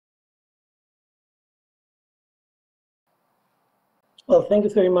Well, thank you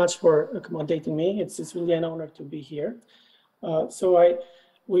very much for accommodating me. It's really an honor to be here.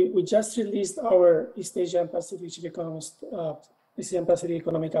 We just released our East Asia and Pacific Chief Economist, East Asia and Pacific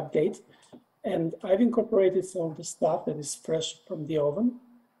Economic Update, and I've incorporated some of the stuff that is fresh from the oven,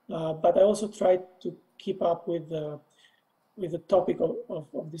 but I also tried to keep up with the topic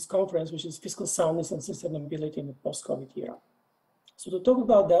of this conference, which is fiscal soundness and sustainability in the post-COVID era. So to talk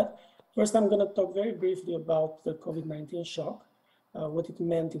about that, first I'm going to talk very briefly about the COVID-19 shock, what it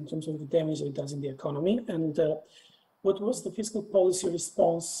meant in terms of the damage it does in the economy, and what was the fiscal policy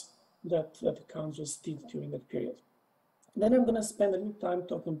response that the countries did during that period. Then I'm going to spend a little time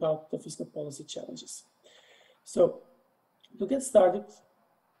talking about the fiscal policy challenges. So to get started,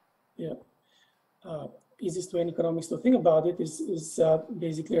 easiest way in economics to think about it is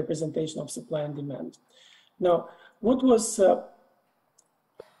basically a representation of supply and demand. Now, what was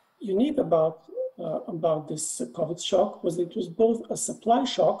unique about this COVID shock was that it was both a supply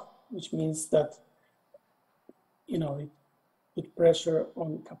shock, which means that it put pressure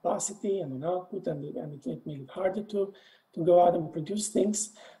on capacity and on output, and it made it harder to go out and produce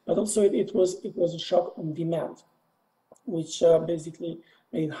things. But also it was a shock on demand, which basically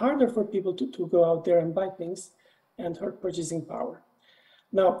made it harder for people to go out there and buy things and hurt purchasing power.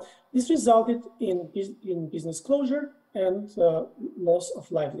 Now, this resulted in business closure and loss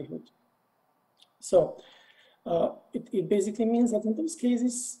of livelihood. So it basically means that in those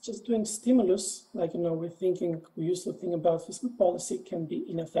cases, just doing stimulus, like we used to think about fiscal policy, can be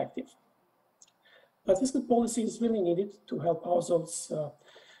ineffective. But fiscal policy is really needed to help households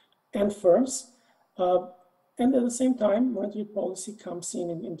and firms. And at the same time, monetary policy comes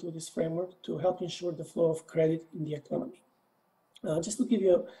into this framework to help ensure the flow of credit in the economy. Just to give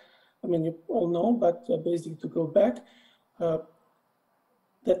you, you all know, but basically to go back,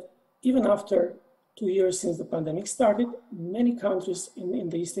 that even after 2 years since the pandemic started, many countries in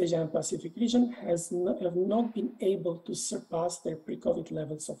the East Asia and Pacific region have not been able to surpass their pre-COVID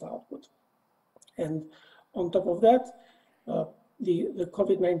levels of output. And on top of that, the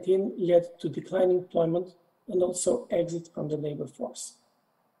COVID-19 led to declining employment and also exit from the labor force.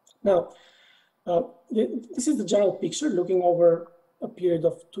 Now, this is the general picture looking over a period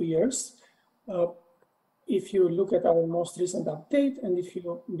of 2 years. If you look at our most recent update, and if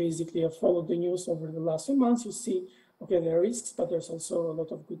you basically have followed the news over the last few months, you see, okay, there are risks, but there's also a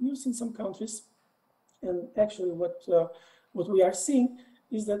lot of good news in some countries. And actually what we are seeing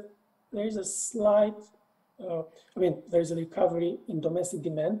is that there is a slight, there's a recovery in domestic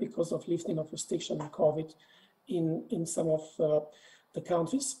demand because of lifting of restriction on COVID in some of the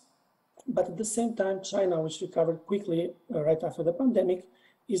countries. But at the same time, China, which recovered quickly right after the pandemic,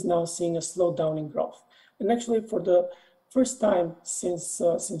 is now seeing a slowdown in growth. And actually, for the first time since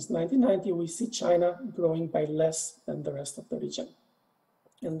 1990, we see China growing by less than the rest of the region.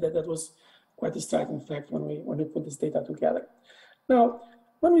 And that was quite a striking fact when we put this data together. Now,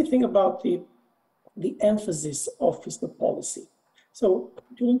 when we think about the emphasis of fiscal policy, so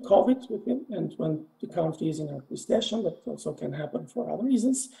during COVID, and when the country is in a recession, that also can happen for other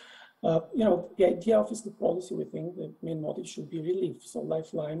reasons, the idea of fiscal policy, we think the main motive should be relief, so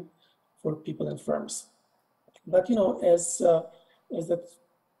lifeline for people and firms. But as that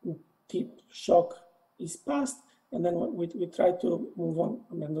shock is past, and then we try to move on,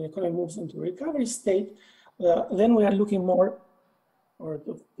 and then the economy moves into recovery state, then we are looking more, or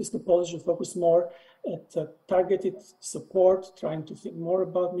the fiscal policy should focus more at targeted support, trying to think more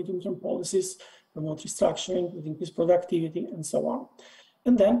about medium-term policies, promote restructuring, with increased productivity, and so on.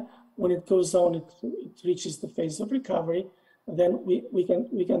 And then when it goes on, it reaches the phase of recovery, then we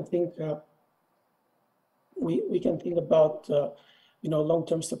can think about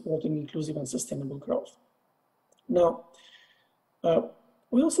long-term supporting inclusive and sustainable growth. Now,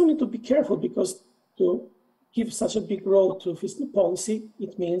 we also need to be careful, because to give such a big role to fiscal policy,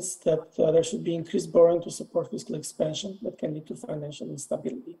 it means that there should be increased borrowing to support fiscal expansion that can lead to financial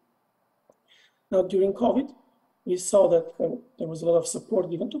instability. Now, during COVID, we saw that there was a lot of support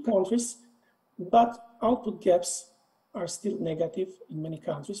given to countries, but output gaps are still negative in many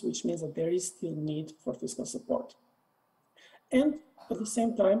countries, which means that there is still need for fiscal support. And at the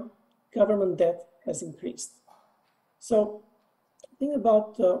same time, government debt has increased. So think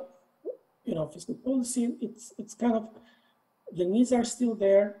about fiscal policy. It's kind of, the needs are still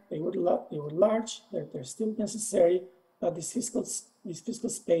there. They were large. They're still necessary, but this fiscal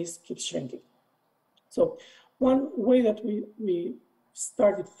space keeps shrinking. So one way that we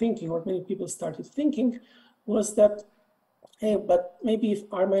started thinking, or many people started thinking, was that, hey, but maybe if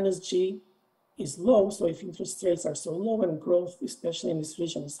R minus G is low, so if interest rates are so low and growth, especially in this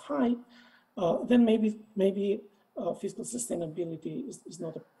region, is high, then maybe fiscal sustainability is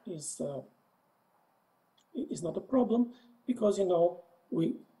not a problem, because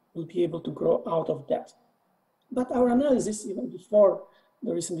we will be able to grow out of debt. But our analysis, even before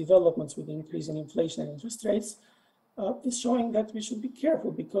the recent developments with the increase in inflation and interest rates, is showing that we should be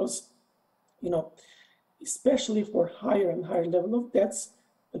careful, because especially for higher and higher level of debts,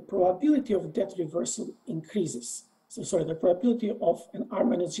 the probability of debt reversal increases. The probability of an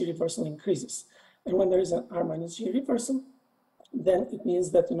R-G reversal increases. And when there is an R-G reversal, then it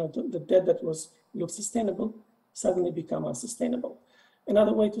means that the debt that looked sustainable suddenly become unsustainable.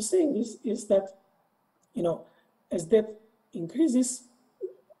 Another way to say this is that as debt increases,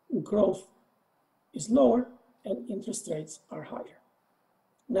 growth is lower and interest rates are higher.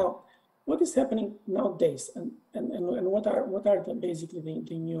 Now, what is happening nowadays, and what are basically the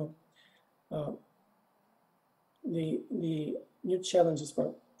new challenges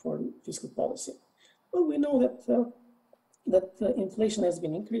for fiscal policy? Well, we know that inflation has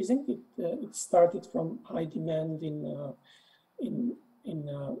been increasing. It started from high demand in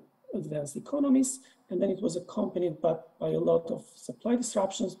advanced economies, and then it was accompanied by a lot of supply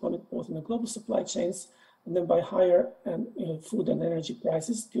disruptions, both in the global supply chains, and then by higher food and energy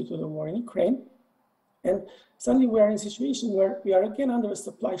prices due to the war in Ukraine. And suddenly we are in a situation where we are again under a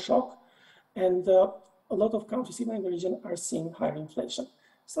supply shock, and a lot of countries, even in the region, are seeing higher inflation.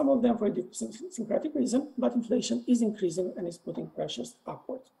 Some of them for a idiosyncratic reason, but inflation is increasing and is putting pressures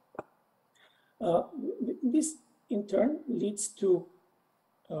upward. This, in turn, leads to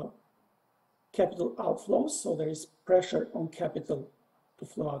capital outflows, so there is pressure on capital to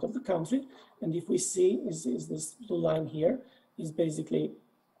flow out of the country. And if we see is this blue line here is basically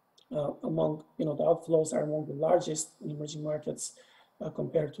among the outflows are among the largest in emerging markets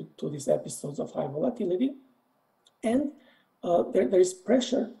compared to these episodes of high volatility, and there is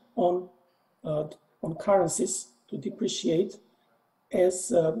pressure on currencies to depreciate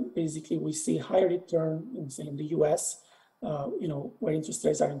as basically we see higher return in the US, where interest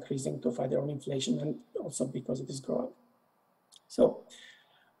rates are increasing to fight their own inflation, and also because it is growing. So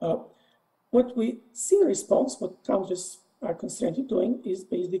what we see in response, what countries are constrained to doing, is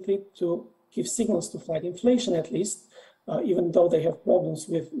basically to give signals to fight inflation, at least, even though they have problems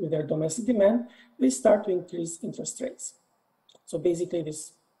with their domestic demand, they start to increase interest rates. So basically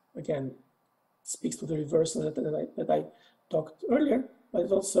this, again, speaks to the reversal that I talked earlier, but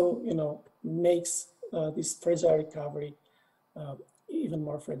it also, makes this fragile recovery even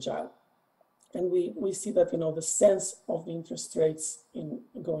more fragile. And we see that, the sense of the interest rates in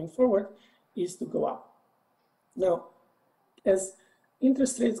going forward is to go up. Now, as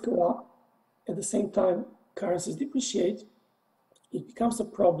interest rates go up, at the same time currencies depreciate, it becomes a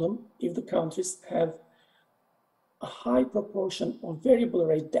problem if the countries have a high proportion of variable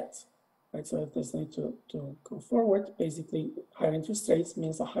rate debt, right? So if there's need to go forward, basically higher interest rates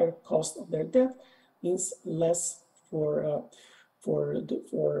means a higher cost of their debt, means less for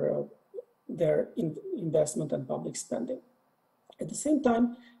their investment and public spending. At the same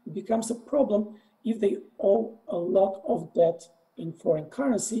time, it becomes a problem if they owe a lot of debt in foreign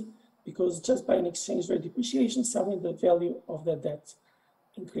currency, because just by an exchange rate depreciation, suddenly the value of the debt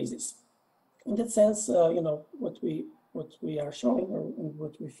increases. In that sense, what we are showing, or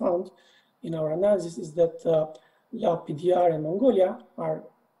what we found in our analysis, is that Laos, PDR, and Mongolia are,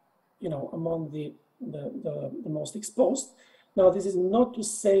 among the most exposed. Now, this is not to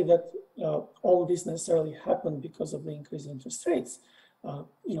say that all this necessarily happened because of the increase in interest rates.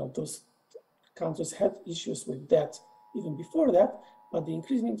 Those countries had issues with debt even before that, but the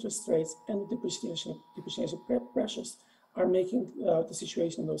increase in interest rates and depreciation pressures are making the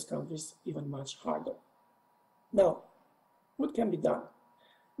situation in those countries even much harder. Now, what can be done?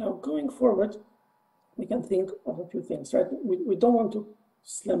 Now, going forward, we can think of a few things, right? We don't want to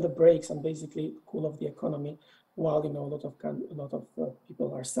slam the brakes and basically cool off the economy while a lot of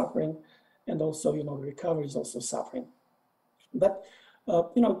people are suffering, and also the recovery is also suffering. But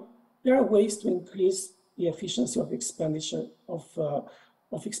there are ways to increase the efficiency of expenditure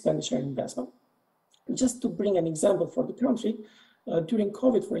expenditure and investment. Just to bring an example for the country, during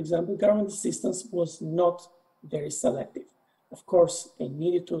COVID, for example, government assistance was not very selective. Of course, they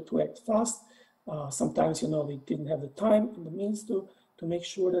needed to act fast. Sometimes, they didn't have the time and the means to make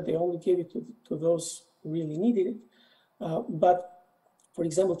sure that they only gave it to those who really needed it. But, for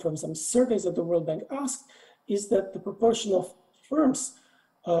example, from some surveys that the World Bank asked, is that the proportion of firms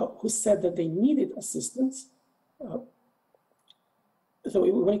who said that they needed assistance, so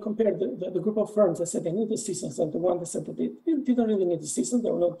when you compare the group of firms that said they needed assistance and the one that said that they didn't really need assistance, they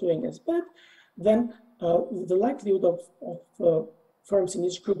were not doing as bad, then the likelihood of firms in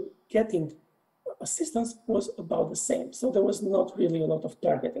each group getting assistance was about the same. So there was not really a lot of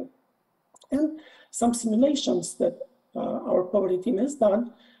targeting. And some simulations that our poverty team has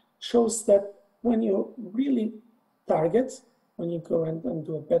done shows that when you really target, when you go and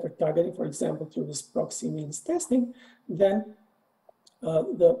do a better targeting, for example, through this proxy means testing, then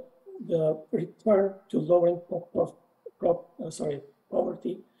the return to lowering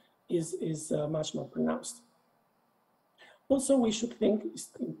poverty is much more pronounced. Also, we should think,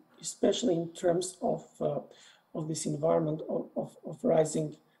 especially in terms of this environment of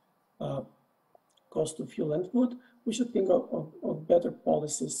rising cost of fuel and food, we should think of better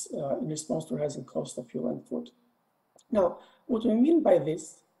policies in response to rising cost of fuel and food. Now, what we mean by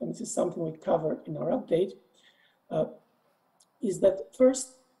this, and this is something we covered in our update, is that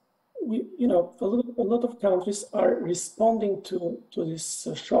first, a lot of countries are responding to these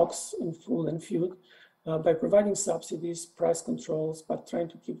shocks in food and food by providing subsidies, price controls, but trying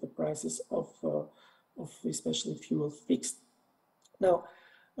to keep the prices of especially fuel fixed. Now,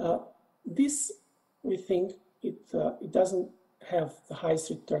 this, we think, it doesn't have the highest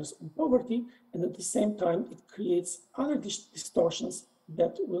returns on poverty, and at the same time, it creates other distortions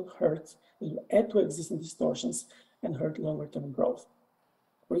that will hurt, will add to existing distortions and hurt longer-term growth.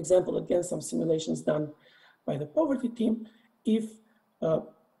 For example, again, some simulations done by the poverty team, if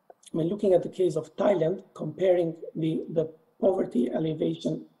when looking at the case of Thailand, comparing the poverty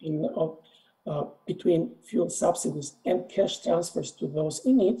elevation between fuel subsidies and cash transfers to those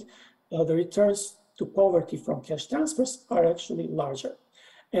in need, the returns to poverty from cash transfers are actually larger.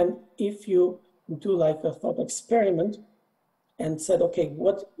 And if you do like a thought experiment and said, okay,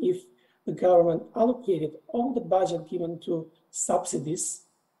 what if the government allocated all the budget given to subsidies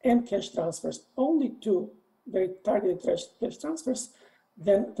and cash transfers only to very targeted cash transfers,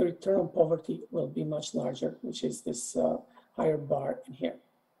 then the return on poverty will be much larger, which is this higher bar in here.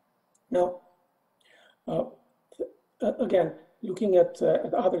 Now, again, looking at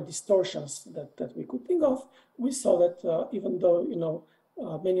other distortions that we could think of, we saw that even though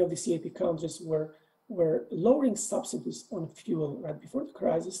many of the EAP countries were lowering subsidies on fuel right before the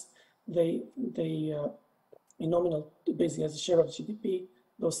crisis, they in nominal, basically as a share of GDP,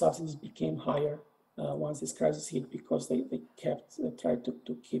 those subsidies became higher once this crisis hit, because they tried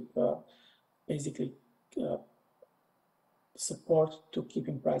to keep basically support to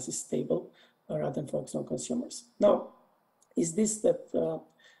keeping prices stable rather than focus on consumers. Now, is this that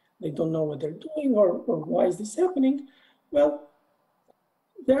they don't know what they're doing, or why is this happening? Well,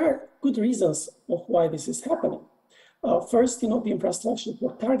 there are good reasons of why this is happening. First, the infrastructure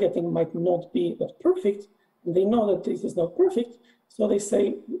for targeting might not be that perfect. They know that this is not perfect, so they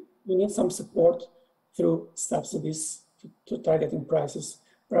say we need some support through subsidies to targeting prices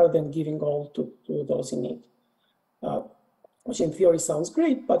rather than giving all to those in need, which in theory sounds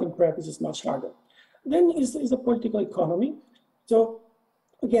great, but in practice is much harder. Then is the political economy. So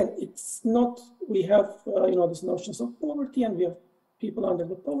again, it's not, we have these notions of poverty, and we have people under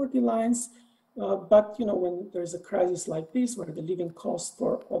the poverty lines, but when there's a crisis like this, where the living costs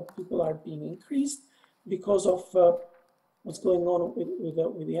for all people are being increased because of what's going on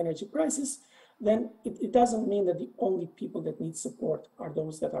with the energy prices, then it doesn't mean that the only people that need support are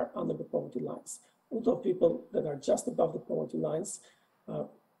those that are under the poverty lines. Although people that are just above the poverty lines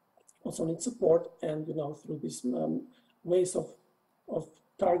also need support, and through these ways of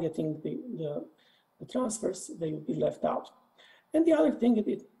targeting the transfers, they will be left out. And the other thing,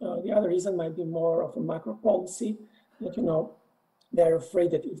 the other reason might be more of a macro policy, that they're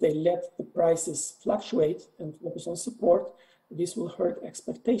afraid that if they let the prices fluctuate and focus on support, this will hurt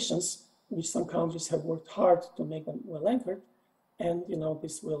expectations, which some countries have worked hard to make them well anchored, and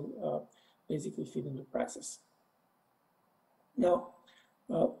this will basically feed into prices. Now,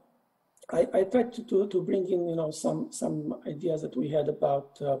 I tried to bring in some ideas that we had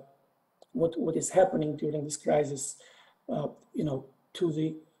about what is happening during this crisis,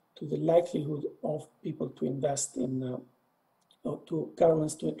 to the likelihood of people to invest in, to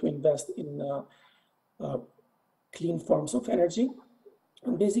governments to invest in clean forms of energy.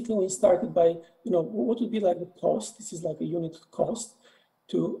 And basically, we started by, what would be like the cost? This is like a unit cost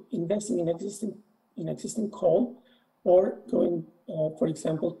to investing in existing coal, or going, for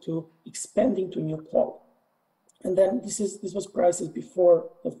example, to expanding to new coal. And then this was prices before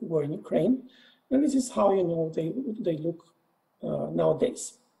the war in Ukraine, and this is how they look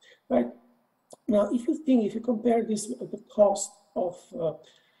nowadays, right? Now, if you compare this with the cost of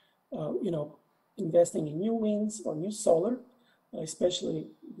investing in new winds or new solar, especially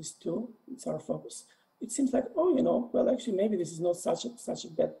these two, it's our focus. It seems like, well, actually, maybe this is not such a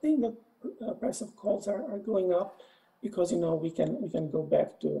bad thing that price of coals are going up, because we can go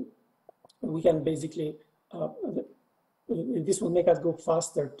back to we can basically, this will make us go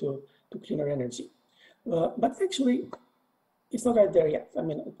faster to cleaner energy. But actually, it's not right there yet. I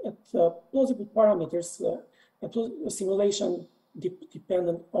mean, at plausible parameters, a simulation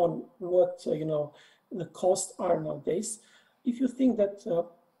dependent on what the costs are nowadays. If you think that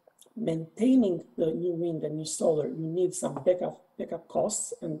maintaining the new wind and new solar, you need some backup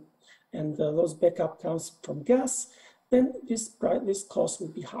costs, and those backup comes from gas, then this cost will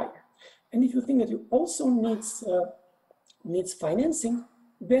be higher. And if you think that you also needs financing,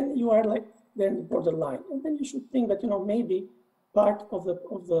 then you are like then borderline, and then you should think that maybe part of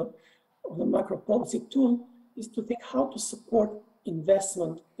the macro policy tool is to think how to support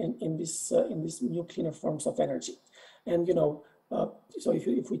investment in these new cleaner forms of energy. And so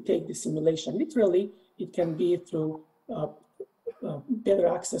if we take the simulation literally, it can be through better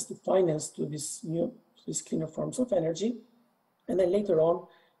access to finance to these cleaner forms of energy. And then later on,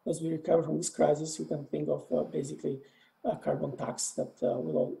 as we recover from this crisis, you can think of basically a carbon tax that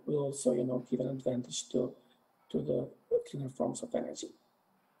will also give an advantage to the cleaner forms of energy.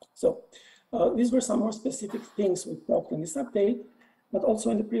 So these were some more specific things we talked in this update, but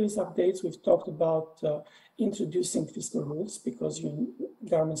also in the previous updates, we've talked about introducing fiscal rules because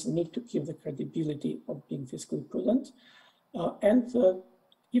governments need to keep the credibility of being fiscally prudent.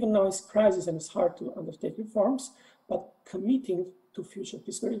 Even now it's crisis and it's hard to undertake reforms, but committing to future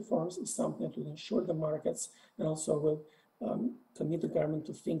fiscal reforms is something that will ensure the markets and also will commit the government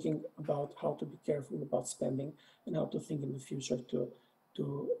to thinking about how to be careful about spending and how to think in the future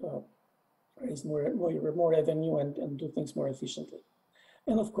to raise more revenue and do things more efficiently.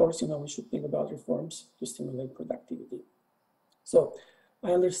 And of course, we should think about reforms to stimulate productivity. So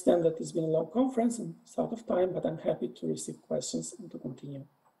I understand that it's been a long conference and it's out of time, but I'm happy to receive questions and to continue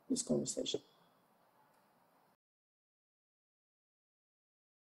this conversation.